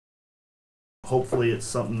hopefully it's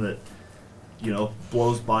something that, you know,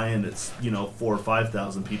 blows by and it's, you know, 4,000 or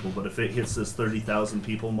 5,000 people. But if it hits this 30,000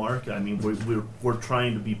 people mark, I mean, we're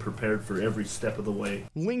trying to be prepared for every step of the way.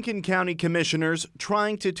 Lincoln County commissioners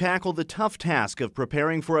trying to tackle the tough task of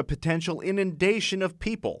preparing for a potential inundation of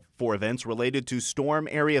people for events related to Storm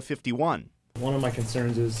Area 51. One of my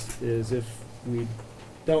concerns is if we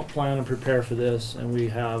don't plan and prepare for this and we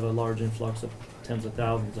have a large influx of tens of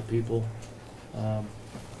thousands of people,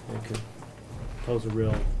 it could pose a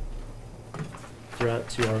real threat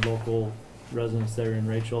to our local residents there in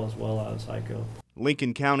Rachel as well as Sioux.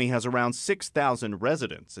 Lincoln County has around 6,000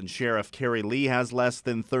 residents, and Sheriff Kerry Lee has less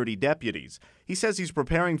than 30 deputies. He says he's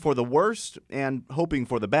preparing for the worst and hoping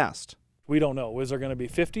for the best. We don't know. Is there going to be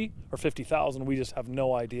 50 or 50,000? We just have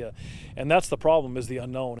no idea. And that's the problem, is the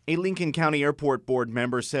unknown. A Lincoln County Airport Board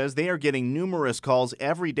member says they are getting numerous calls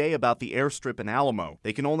every day about the airstrip in Alamo.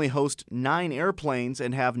 They can only host 9 airplanes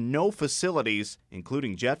and have no facilities,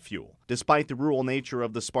 including jet fuel. Despite the rural nature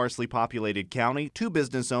of the sparsely populated county, 2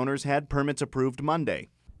 business owners had permits approved Monday.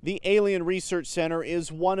 The Alien Research Center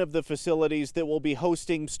is one of the facilities that will be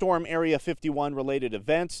hosting Storm Area 51 related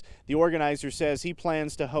events. The organizer says he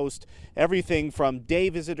plans to host everything from day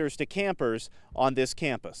visitors to campers on this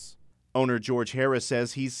campus. Owner George Harris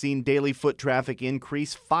says he's seen daily foot traffic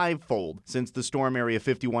increase 5-fold since the Storm Area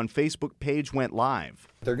 51 Facebook page went live.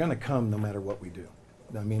 They're going to come no matter what we do.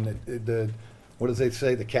 I mean, what does they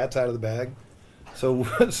say? The cat's out of the bag. So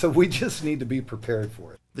we just need to be prepared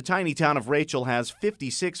for it. The tiny town of Rachel has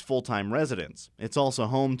 56 full-time residents. It's also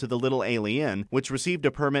home to the Little Alien, which received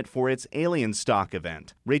a permit for its Alien Stock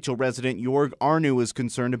event. Rachel resident Jorg Arnu is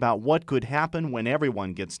concerned about what could happen when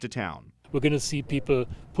everyone gets to town. We're going to see people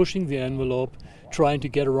pushing the envelope, trying to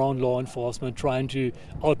get around law enforcement, trying to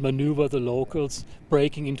outmaneuver the locals,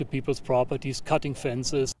 breaking into people's properties, cutting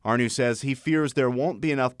fences. Arnu says he fears there won't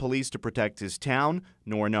be enough police to protect his town,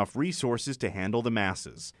 nor enough resources to handle the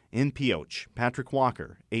masses. In Pioche, Patrick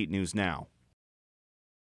Walker, 8 News Now.